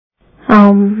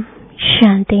ओम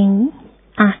शांति।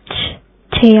 आज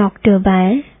 6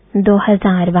 अक्टूबर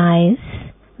 2022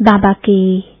 बाबा के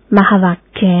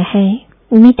महावाक्य है,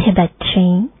 मीठे बच्चे,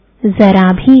 जरा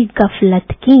भी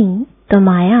गफलत की तो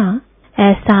माया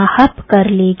ऐसा हप कर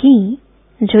लेगी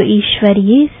जो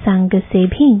ईश्वरीय संग से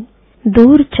भी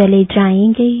दूर चले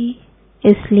जाएंगे।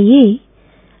 इसलिए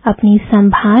अपनी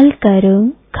संभाल करो,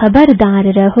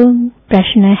 खबरदार रहो।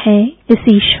 प्रश्न है,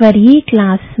 इस ईश्वरीय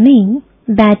क्लास में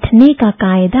बैठने का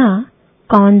कायदा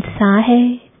कौन सा है?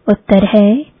 उत्तर है,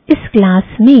 इस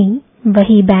क्लास में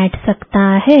वही बैठ सकता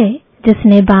है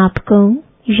जिसने बाप को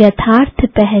यथार्थ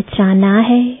पहचाना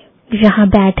है। यहाँ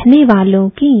बैठने वालों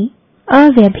की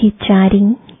अव्यभिचारी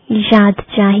याद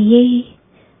चाहिए।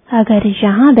 अगर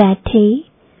यहाँ बैठे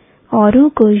औरों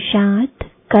को याद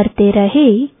करते रहे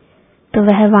तो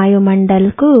वह वायुमंडल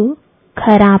को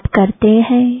खराब करते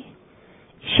हैं।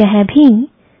 यह भी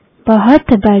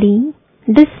बहुत बड़ी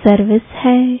डिससर्विस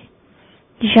है।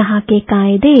 यहाँ के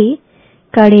कायदे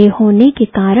कड़े होने के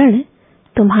कारण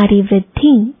तुम्हारी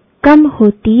वृद्धि कम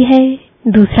होती है।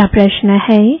 दूसरा प्रश्न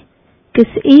है,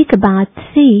 किस एक बात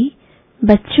से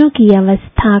बच्चों की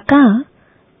अवस्था का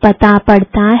पता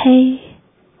पड़ता है?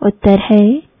 उत्तर है,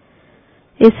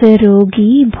 इस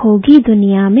रोगी भोगी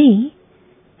दुनिया में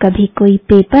कभी कोई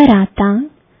पेपर आता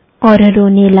और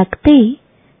रोने लगते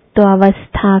तो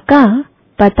अवस्था का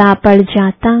पता पड़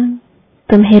जाता।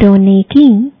 तुम्हें रोने की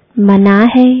मना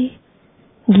है।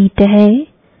 गीत है,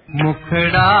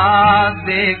 मुखड़ा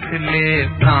देख ले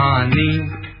प्राणी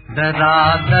दरा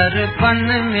दर्पण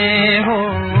में हो,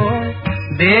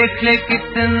 देख ले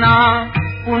कितना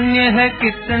पुण्य है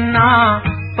कितना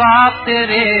पाप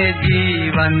तेरे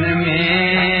जीवन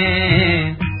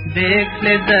में, देख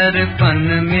ले दर्पण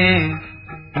में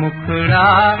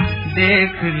मुखड़ा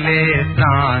देख ले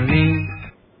प्राणी।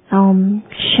 ओम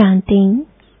शांति।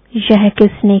 यह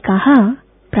किसने कहा?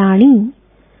 प्राणी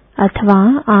अथवा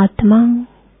आत्मा।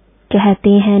 कहते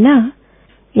हैं ना,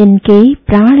 इनके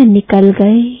प्राण निकल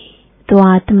गए तो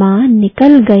आत्मा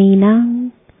निकल गई ना।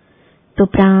 तो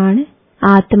प्राण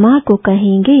आत्मा को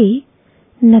कहेंगे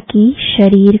न कि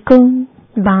शरीर को।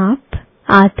 बाप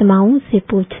आत्माओं से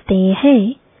पूछते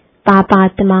हैं, पाप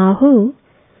आत्मा हो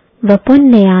व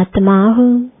पुण्य आत्मा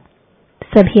हो,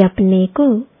 सभी अपने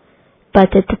को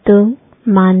पतित तो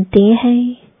मानते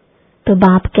हैं। तो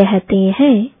बाप कहते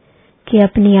हैं कि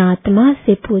अपनी आत्मा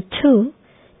से पूछो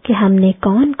कि हमने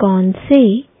कौन कौन से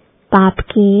पाप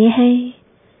किए हैं,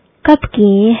 कब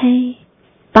किए हैं।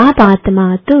 पाप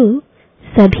आत्मा तो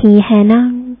सभी है ना,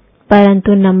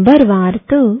 परंतु नंबरवार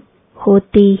तो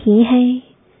होते ही है।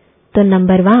 तो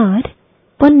नंबरवार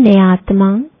पुण्य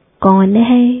आत्मा कौन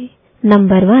है?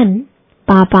 नंबर 1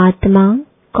 पाप आत्मा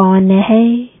कौन है?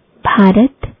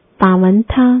 भारत पावन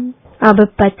था, अब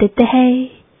पतित है।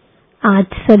 आज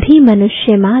सभी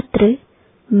मनुष्य मात्र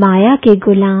माया के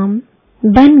गुलाम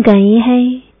बन गए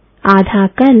हैं। आधा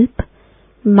कल्प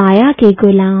माया के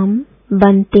गुलाम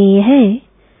बनते हैं,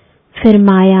 फिर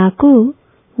माया को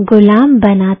गुलाम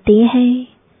बनाते हैं।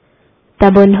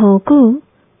 तब उन्हों को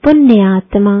पुण्य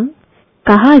आत्मा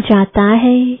कहा जाता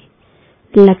है।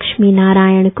 लक्ष्मी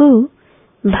नारायण को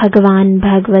भगवान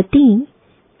भगवती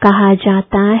कहा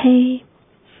जाता है।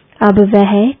 अब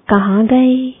वह कहाँ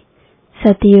गए?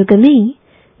 सतयुग में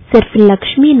सिर्फ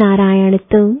लक्ष्मी नारायण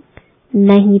तो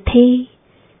नहीं थे,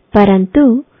 परंतु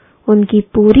उनकी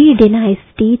पूरी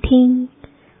डिनाइस्टी थी।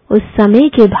 उस समय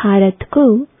के भारत को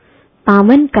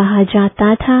पावन कहा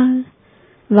जाता था।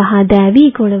 वहाँ दैवी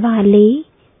गुण वाले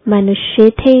मनुष्य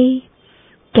थे।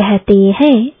 कहते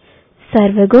हैं,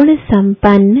 सर्वगुण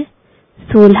संपन्न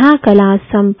 16 कला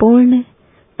संपूर्ण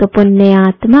तो पुण्य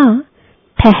आत्मा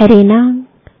ठहरे ना।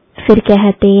 फिर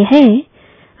कहते हैं,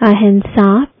 अहिंसा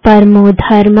परमो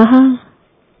धर्मः,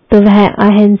 तो वह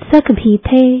अहिंसक भी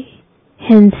थे।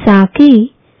 हिंसा के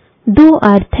 2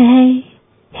 अर्थ है।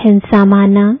 हिंसा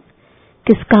माना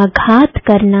किसका घात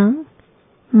करना,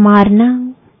 मारना।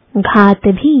 घात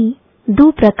भी 2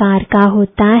 प्रकार का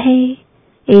होता है,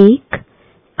 एक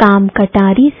काम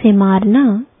कटारी से मारना,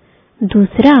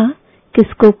 दूसरा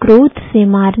किसको क्रोध से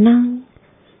मारना।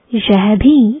 यह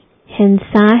भी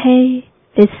हिंसा है।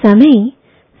 इस समय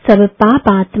सब पाप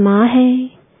आत्मा है।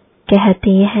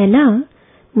 कहते हैं ना,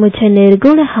 मुझ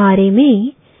निर्गुण हारे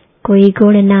में कोई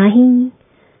गुण नहीं।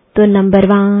 तो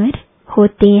नंबरवार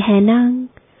होते हैं ना,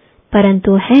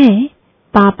 परंतु है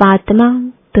पाप आत्मा।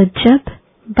 तो जब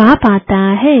बाप आता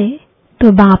है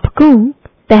तो बाप को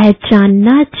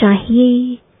पहचानना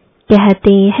चाहिए।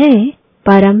 कहते हैं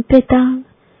परम पिता,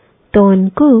 तो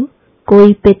उनको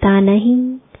कोई पिता नहीं,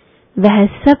 वह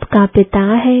सबका पिता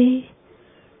है,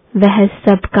 वह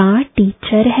सबका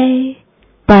टीचर है।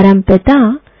 परमपिता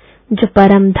जो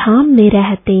परम धाम में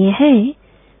रहते हैं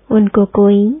उनको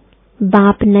कोई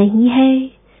बाप नहीं है,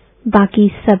 बाकी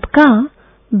सबका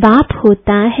बाप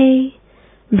होता है।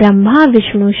 ब्रह्मा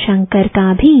विष्णु शंकर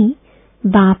का भी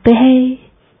बाप है।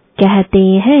 कहते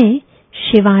हैं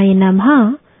शिवाय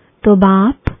नमः तो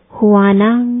बाप हुआ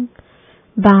ना।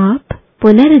 बाप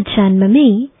पुनर्जन्म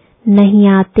में नहीं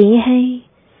आते हैं,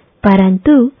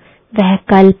 परंतु वह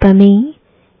कल्प में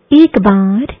एक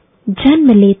बार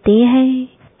जन्म लेते हैं।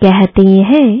 कहते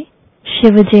हैं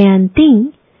शिव जयंती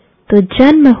तो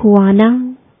जन्म हुआ ना।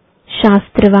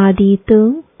 शास्त्रवादी तो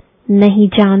नहीं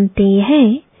जानते हैं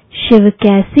शिव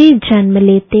कैसे जन्म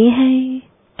लेते हैं।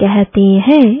 कहते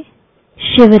हैं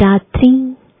शिवरात्रि,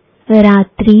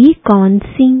 रात्रि कौन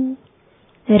सी?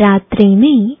 रात्रि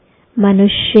में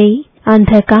मनुष्य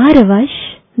अंधकारवश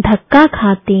धक्का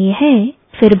खाते हैं।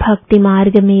 फिर भक्ति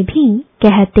मार्ग में भी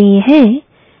कहते हैं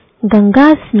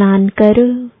गंगा स्नान करो,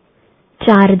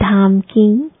 4 धाम की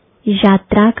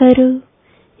यात्रा करो,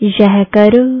 यह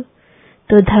करो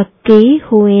तो धक्के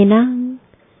हुए ना।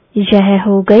 यह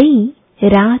हो गई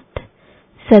रात।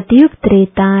 सतयुग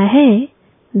त्रेता है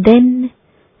दिन।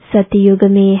 सतयुग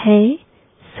में है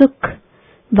सुख।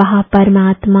 वहाँ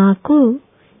परमात्मा को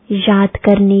याद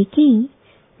करने की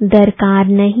दरकार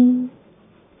नहीं।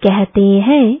 कहते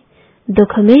हैं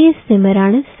दुख में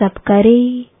सिमरण सब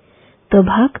करे, तो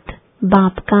भक्त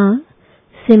बाप का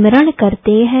सिमरण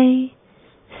करते हैं।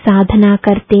 साधना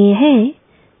करते हैं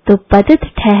तो पतित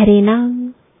ठहरे ना।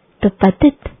 तो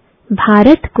पतित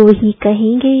भारत को ही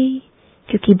कहेंगे,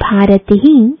 क्योंकि भारत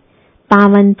ही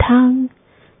पावन था।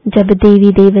 जब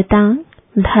देवी देवता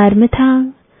धर्म था,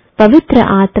 पवित्र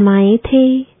आत्माएं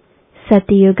थे।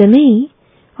 सतयुग में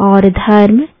और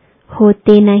धर्म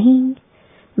होते नहीं।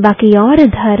 बाकी और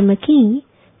धर्म की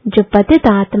जो पतित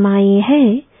आत्माएं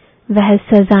हैं वह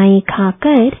सजाएं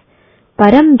खाकर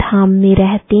परम धाम में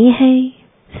रहते हैं।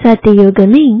 सतयुग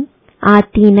में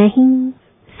आती नहीं।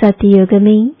 सतयुग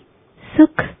में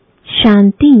सुख,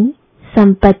 शांति,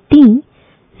 संपत्ति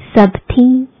सब थी।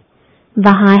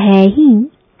 वहाँ है ही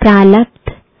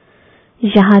प्रालब्ध।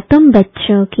 यहाँ तुम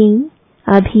बच्चों की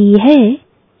अभी है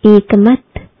एक मत,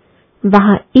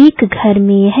 वहाँ एक घर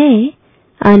में है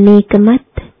अनेक मत।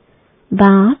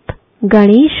 बाप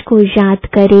गणेश को याद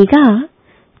करेगा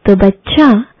तो बच्चा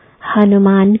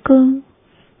हनुमान को,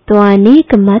 तो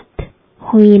अनेक मत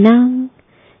हुई ना।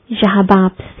 यहाँ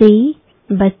बाप से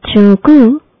बच्चों को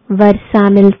वर्षा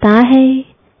मिलता है।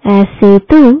 ऐसे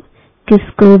तो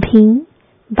किसको भी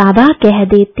बाबा कह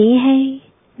देते हैं।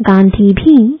 गांधी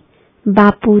भी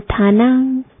बापू था ना,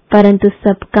 परंतु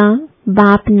सबका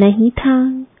बाप नहीं था।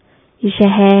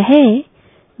 यह है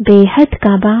बेहद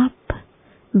का बाप।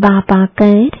 बाप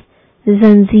आकर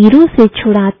जंजीरों से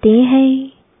छुड़ाते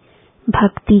हैं।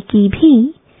 भक्ति की भी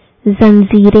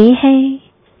जंजीरें हैं।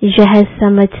 यह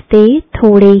समझते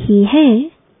थोड़े ही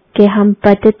हैं कि हम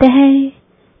पतित हैं।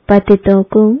 पतितों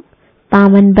को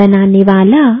पावन बनाने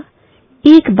वाला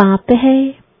एक बाप है।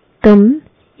 तुम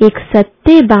एक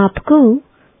सत्य बाप को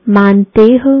मानते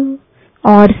हो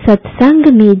और सत्संग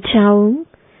में जाओ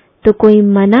तो कोई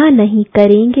मना नहीं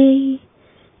करेंगे।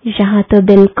 यहाँ तो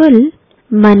बिल्कुल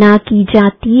मना की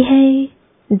जाती है।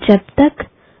 जब तक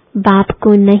बाप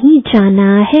को नहीं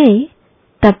जाना है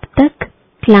तब तक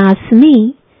क्लास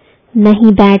में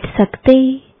नहीं बैठ सकते,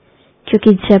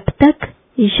 क्योंकि जब तक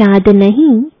याद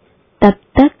नहीं तब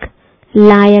तक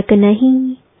लायक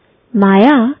नहीं।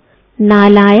 माया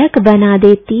नालायक बना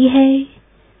देती है।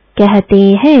 कहते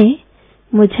हैं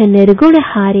मुझे निर्गुण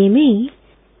हारे में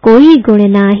कोई गुण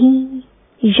नहीं।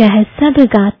 यह सब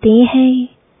गाते हैं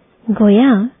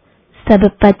गोया सब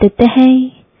पतित है।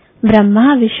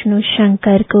 ब्रह्मा विष्णु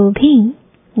शंकर को भी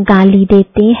गाली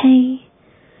देते हैं।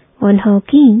 उन्हों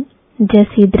की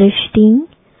जैसी दृष्टि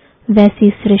वैसी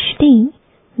सृष्टि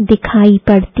दिखाई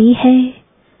पड़ती है।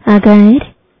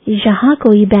 अगर यहाँ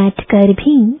कोई बैठकर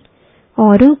भी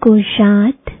औरों को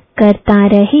याद करता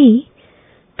रहे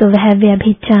तो वह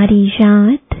व्यभिचारी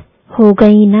जात हो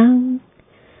गई ना।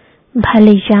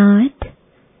 भले जात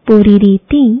पूरी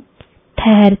रीति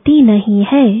ठहरती नहीं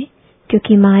है,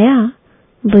 क्योंकि माया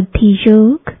बुद्धि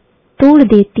योग तोड़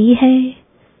देती है।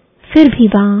 फिर भी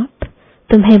बाप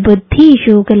तुम्हें बुद्धि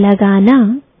योग लगाना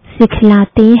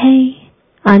सिखलाते हैं।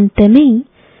 अंत में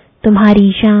तुम्हारी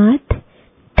जात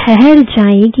ठहर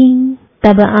जाएगी।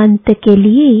 तब अंत के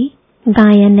लिए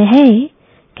गायन है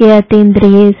कि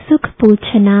अतीन्द्रिय सुख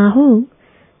पूछना हो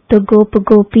तो गोप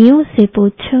गोपियों से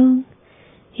पूछो।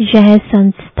 यह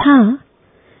संस्था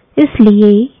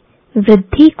इसलिए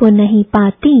वृद्धि को नहीं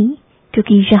पाती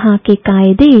क्योंकि यहाँ के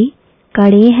कायदे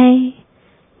कड़े हैं।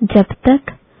 जब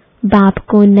तक बाप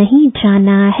को नहीं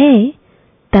जाना है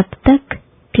तब तक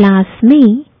क्लास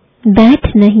में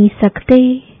बैठ नहीं सकते,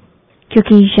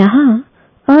 क्योंकि यहाँ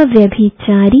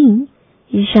अव्यभिचारी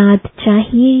याद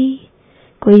चाहिए।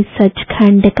 कोई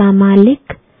सचखंड का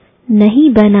मालिक नहीं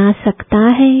बना सकता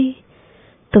है।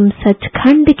 तुम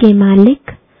सचखंड के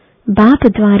मालिक बाप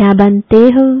द्वारा बनते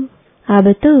हो।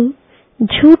 अब तो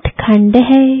झूठ खंड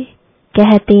है।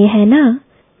 कहते हैं ना,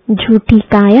 झूठी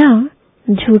काया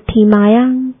झूठी माया।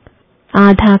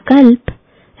 आधा कल्प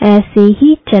ऐसे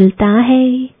ही चलता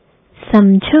है।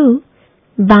 समझो,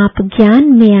 बाप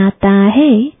ज्ञान में आता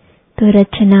है तो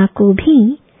रचना को भी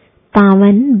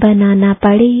पावन बनाना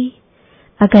पड़े।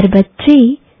 अगर बच्चे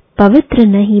पवित्र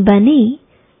नहीं बने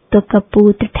तो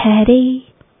कपूत ठहरे।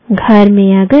 घर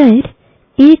में अगर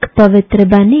एक पवित्र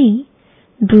बने,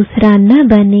 दूसरा न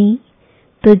बने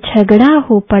तो झगड़ा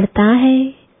हो पड़ता है।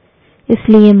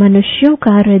 इसलिए मनुष्यों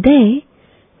का हृदय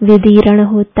विदीर्ण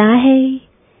होता है।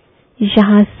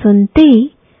 यहाँ सुनते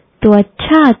तो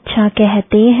अच्छा अच्छा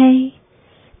कहते हैं,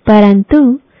 परंतु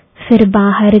फिर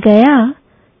बाहर गया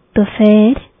तो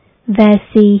फिर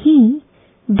वैसे ही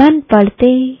बन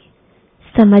पड़ते।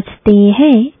 समझते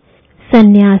हैं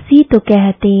सन्यासी तो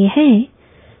कहते हैं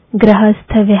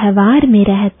गृहस्थ व्यवहार में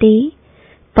रहते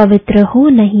पवित्र हो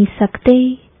नहीं सकते,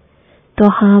 तो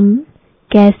हम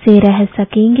कैसे रह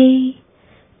सकेंगे।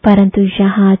 परंतु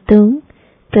यहाँ तो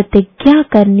प्रतिज्ञा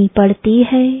करनी पड़ती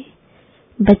है।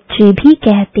 बच्चे भी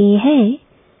कहते हैं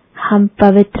हम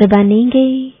पवित्र बनेंगे।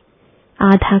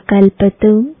 आधा कल्प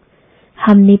तो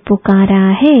हमने पुकारा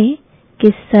है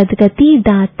कि सद्गति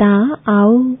दाता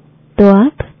आओ, तो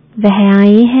अब वह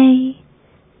आए हैं।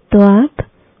 तो अब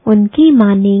उनकी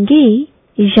मानेंगे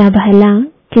या भला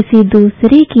किसी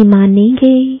दूसरे की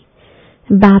मानेंगे।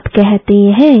 बाप कहते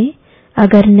हैं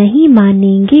अगर नहीं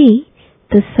मानेंगे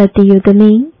तो सतयुग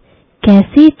में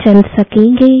कैसे चल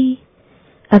सकेंगे।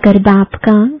 अगर बाप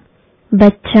का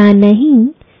बच्चा नहीं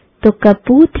तो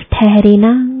कपूत ठहरे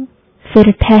ना,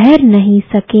 फिर ठहर नहीं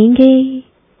सकेंगे।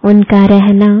 उनका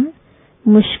रहना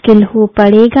मुश्किल हो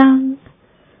पड़ेगा।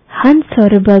 हंस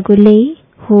और बगुले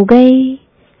हो गए,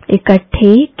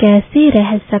 इकट्ठे कैसे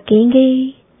रह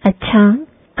सकेंगे। अच्छा,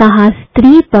 कहा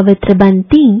स्त्री पवित्र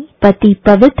बनती, पति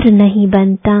पवित्र नहीं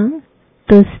बनता,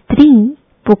 तो स्त्री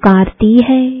पुकारती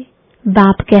है।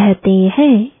 बाप कहते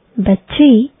हैं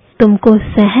बच्चे तुमको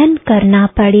सहन करना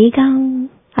पड़ेगा।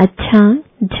 अच्छा,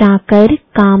 जाकर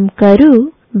काम करो,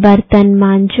 बर्तन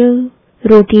मांजो,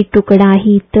 रोटी टुकड़ा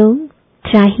ही तो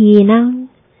चाहिए ना।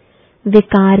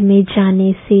 विकार में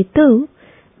जाने से तो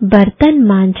बर्तन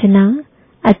मांजना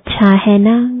अच्छा है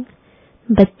ना।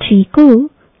 बच्ची को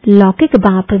लौकिक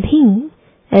बाप भी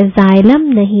एजाइलम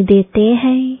नहीं देते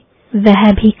हैं।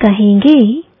 वह भी कहेंगे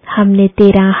हमने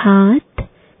तेरा हाथ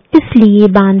इसलिए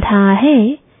बांधा है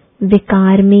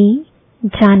विकार में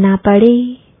जाना पड़े।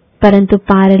 परंतु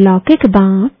पारलौकिक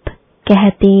बाप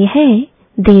कहते हैं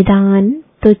दे दान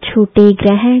तो छूटे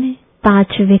ग्रहण।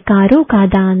 5 विकारों का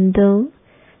दान दो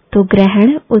तो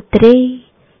ग्रहण उतरे।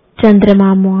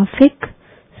 चंद्रमा मौफिक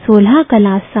 16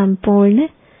 कला संपूर्ण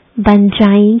बन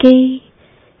जाएंगे।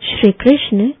 श्री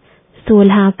कृष्ण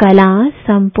 16 कला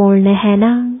संपूर्ण है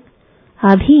ना।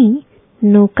 अभी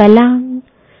नो कला,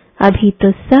 अभी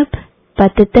तो सब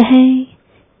पतित है।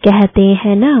 कहते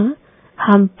हैं ना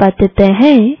हम पतित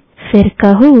हैं, फिर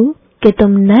कहो कि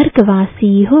तुम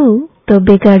नर्कवासी हो तो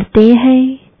बिगड़ते हैं।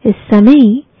 इस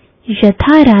समय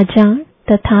यथा राजा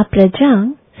तथा प्रजा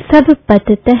सब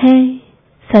पतित है।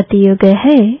 सतयुग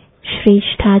है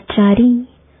श्रेष्ठाचारी।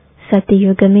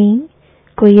 सतयुग में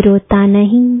कोई रोता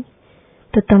नहीं,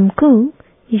 तो तुमको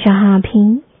यहाँ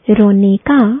भी रोने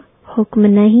का हुक्म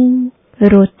नहीं।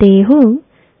 रोते हो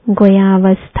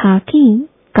गोयावस्था की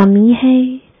कमी है।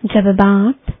 जब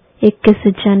बाप 21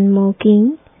 जन्मों की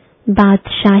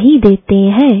बादशाही देते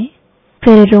हैं,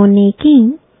 फिर रोने की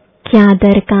क्या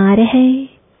दरकार है।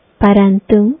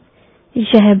 परंतु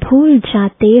यह भूल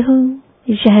जाते हो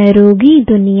यह रोगी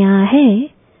दुनिया है,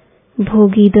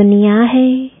 भोगी दुनिया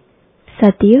है।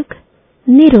 सतयुग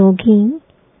निरोगी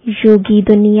योगी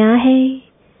दुनिया है।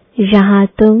 यहाँ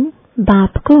तो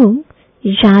बाप को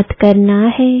याद करना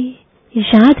है।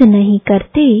 याद नहीं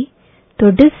करते तो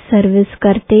डिससर्विस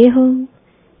करते हो,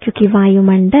 क्योंकि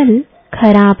वायुमंडल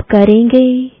खराब करेंगे।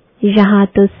 यहाँ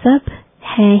तो सब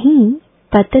है ही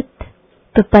पतित,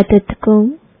 तो पतित को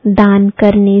दान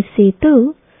करने से तो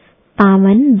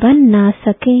पावन बन ना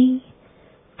सके।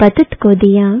 पतित को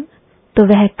दिया तो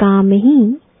वह काम ही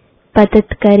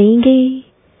पतित करेंगे।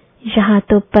 यहाँ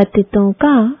तो पतितों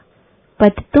का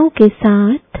पतितों के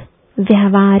साथ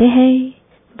व्यवहार है,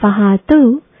 वहाँ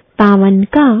तो पावन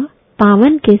का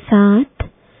पावन के साथ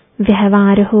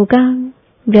व्यवहार होगा।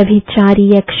 व्यभिचारी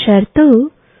अक्षर तो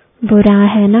बुरा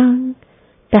है ना,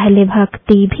 पहले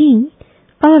भक्ति भी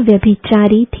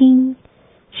अव्यभिचारी थी,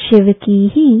 शिव की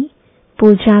ही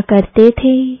पूजा करते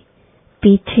थे।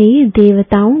 पीछे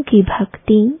देवताओं की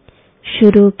भक्ति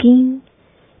शुरू की।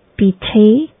 पीछे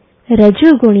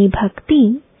रजोगुणी भक्ति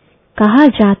कहा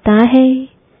जाता है।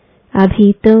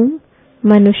 अभी तो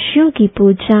मनुष्यों की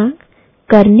पूजा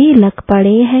करने लग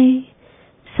पड़े हैं।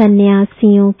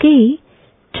 सन्यासियों के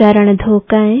चरण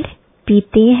धोकर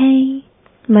पीते हैं।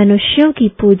 मनुष्यों की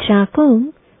पूजा को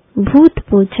भूत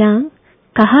पूजा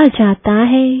कहा जाता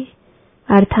है,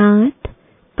 अर्थात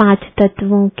 5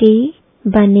 तत्वों के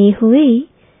बने हुए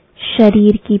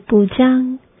शरीर की पूजा।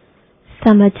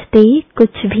 समझते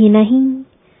कुछ भी नहीं।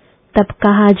 तब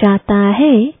कहा जाता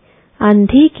है,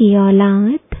 अंधे की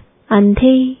औलाद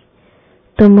अंधे।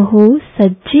 तुम हो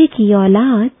सज्जे की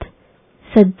औलाद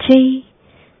सज्जे।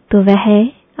 तो वह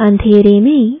अंधेरे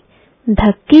में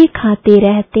धक्के खाते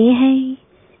रहते हैं।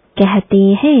 कहते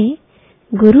हैं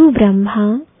गुरु ब्रह्मा,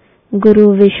 गुरु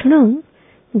विष्णु,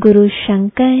 गुरु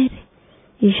शंकर।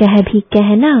 यह भी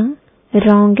कहना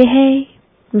रॉन्ग है।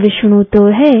 विष्णु तो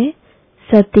है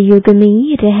सतयुग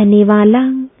में रहने वाला,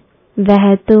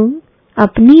 वह तो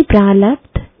अपनी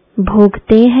प्रारब्ध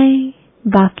भोगते हैं।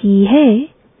 बाकी है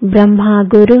ब्रह्मा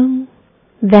गुरु,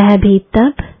 वह भी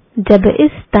तब जब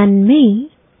इस तन में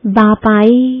बाप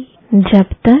आए।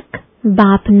 जब तक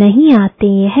बाप नहीं आते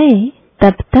हैं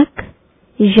तब तक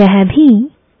यह भी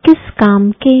किस काम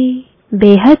के।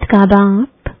 बेहद का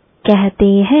बाप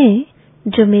कहते हैं,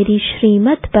 जो मेरी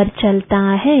श्रीमत पर चलता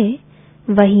है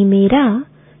वही मेरा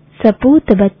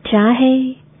सपूत बच्चा है।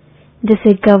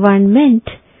 जिसे गवर्नमेंट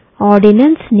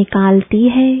ऑर्डिनेंस निकालती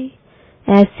है,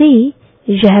 ऐसे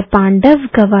यह पांडव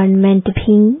गवर्नमेंट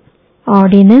भी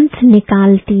ऑर्डिनेंस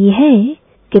निकालती है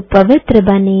कि पवित्र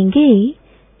बनेंगे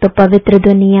तो पवित्र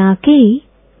दुनिया के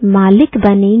मालिक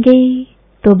बनेंगे।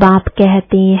 तो बाप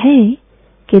कहते हैं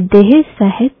कि देह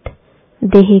सहित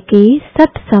देह के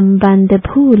सब संबंध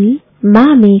भूल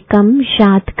मामेकम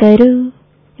याद करो।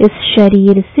 इस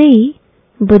शरीर से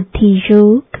बुद्धि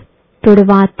योग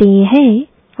तुड़वाते हैं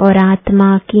और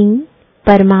आत्मा की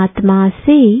परमात्मा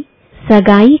से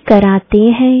सगाई कराते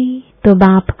हैं। तो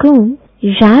बाप को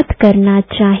याद करना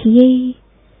चाहिए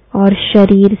और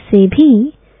शरीर से भी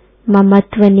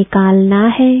ममत्व निकालना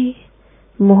है।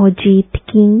 मोह जीत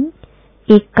की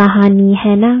एक कहानी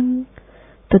है ना,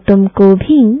 तो तुमको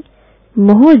भी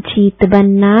मोह जीत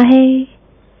बनना है।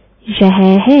 यह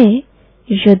है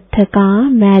युद्ध का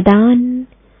मैदान।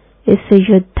 इस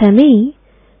युद्ध में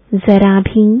जरा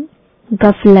भी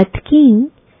गफलत की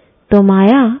तो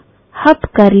माया हप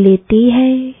कर लेती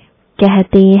है।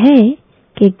 कहते हैं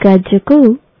कि गज को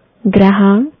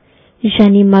ग्रहा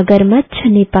यानी मगरमच्छ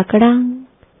ने पकड़ा।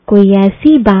 कोई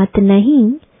ऐसी बात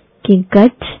नहीं कि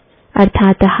गज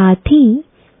अर्थात हाथी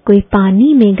कोई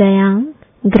पानी में गया,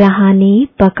 ग्रहा ने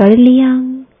पकड़ लिया।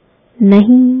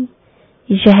 नहीं,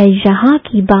 यह यहाँ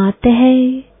की बात है।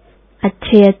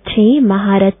 अच्छे अच्छे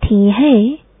महारथी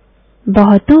हैं,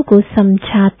 बहुतों को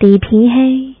समझाते भी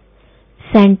हैं,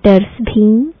 सेंटर्स भी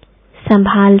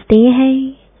संभालते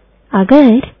हैं।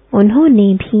 अगर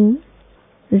उन्होंने भी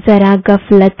जरा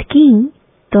गफलत की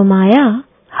तो माया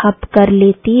हप कर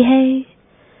लेती है।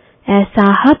 ऐसा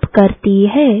हप करती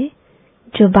है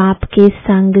जो बाप के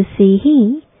संग से ही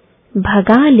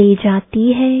भगा ले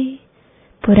जाती है,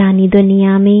 पुरानी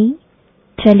दुनिया में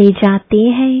चले जाते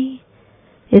हैं।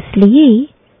 इसलिए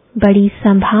बड़ी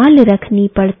संभाल रखनी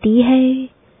पड़ती है,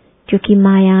 क्योंकि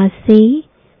माया से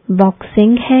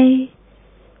बॉक्सिंग है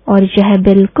और यह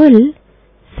बिल्कुल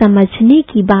समझने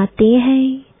की बातें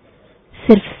हैं।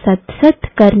 सिर्फ सत सत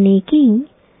करने की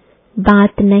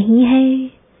बात नहीं है।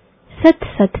 सत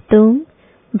सत तो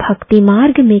भक्ति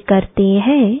मार्ग में करते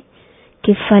हैं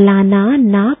कि फलाना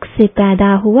नाक से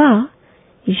पैदा हुआ,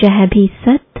 यह भी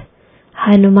सत।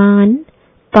 हनुमान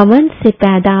पवन से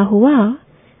पैदा हुआ,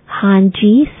 हाँ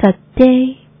जी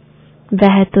सत्य।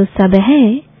 वह तो सब है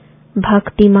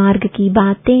भक्ति मार्ग की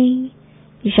बातें।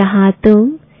 यहाँ तो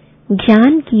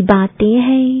ज्ञान की बातें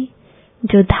हैं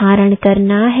जो धारण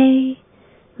करना है,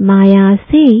 माया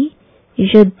से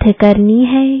युद्ध करनी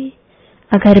है।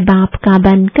 अगर बाप का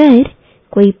बनकर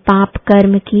कोई पाप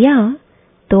कर्म किया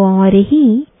तो और ही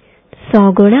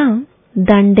 100 गुना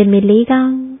दंड मिलेगा।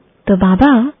 तो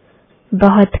बाबा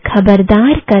बहुत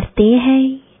खबरदार करते हैं।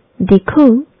 देखो,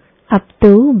 अब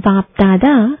तो बाप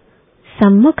दादा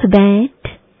सम्मुख बैठ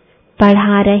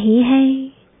पढ़ा रहे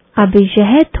हैं। अब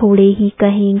यह थोड़े ही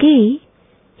कहेंगे,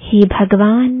 हे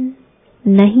भगवान।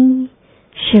 नहीं,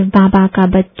 शिव बाबा का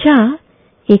बच्चा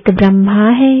एक ब्रह्मा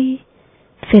है,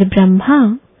 फिर ब्रह्मा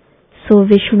सो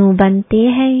विष्णु बनते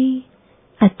हैं।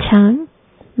 अच्छा,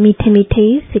 मीठे मीठे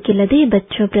सिकिलदे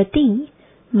बच्चों प्रति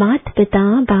माता पिता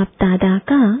बाप दादा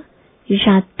का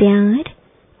याद प्यार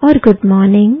और गुड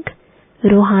मॉर्निंग।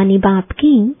 रूहानी बाप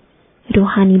की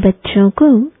रूहानी बच्चों को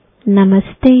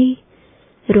नमस्ते।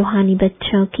 रूहानी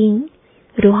बच्चों की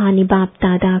रूहानी बाप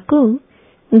दादा को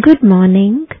गुड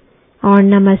मॉर्निंग और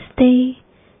नमस्ते।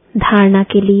 धारणा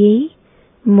के लिए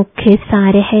मुख्य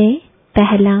सार है,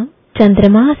 पहला,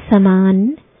 चंद्रमा समान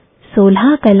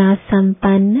 16 कला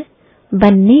संपन्न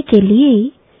बनने के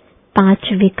लिए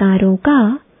 5 विकारों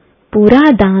का पूरा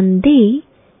दान दे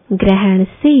ग्रहण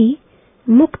से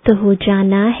मुक्त हो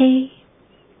जाना है।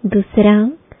 दूसरा,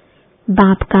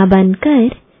 बाप का बनकर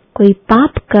कोई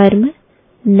पाप कर्म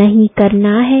नहीं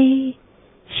करना है।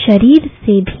 शरीर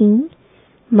से भी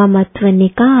ममत्व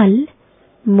निकाल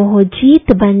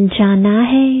मोहजीत बन जाना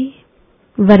है।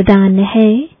 वरदान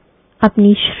है,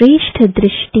 अपनी श्रेष्ठ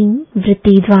दृष्टि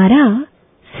वृत्ति द्वारा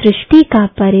सृष्टि का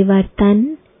परिवर्तन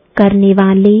करने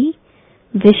वाले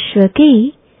विश्व के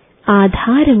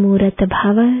आधार मूर्त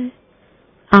भव।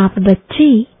 आप बच्चे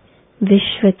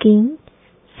विश्व की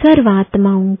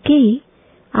सर्वात्माओं के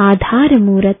आधार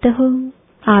मूर्त हो।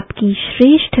 आपकी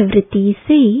श्रेष्ठ वृत्ति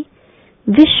से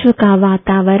विश्व का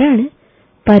वातावरण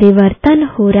परिवर्तन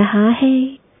हो रहा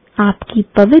है। आपकी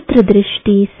पवित्र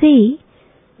दृष्टि से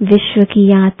विश्व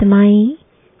की आत्माएं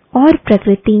और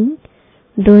प्रकृति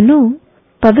दोनों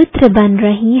पवित्र बन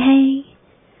रही हैं।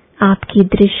 आपकी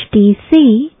दृष्टि से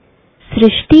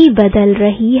सृष्टि बदल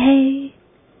रही है।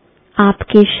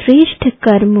 आपके श्रेष्ठ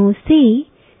कर्मों से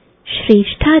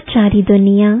श्रेष्ठाचारी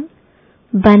दुनिया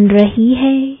बन रही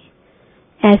है।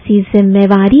 ऐसी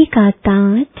जिम्मेवारी का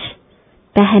ताज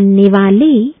पहनने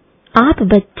वाले आप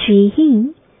बच्चे ही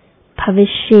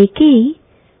भविष्य के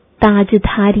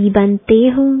ताजधारी बनते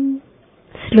हो।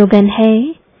 स्लोगन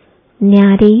है,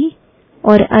 न्यारे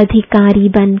और अधिकारी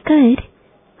बनकर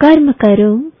कर्म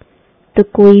करो तो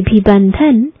कोई भी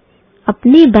बंधन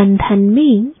अपने बंधन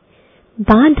में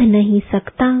बांध नहीं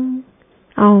सकता।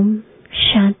 ओम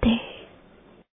शांति।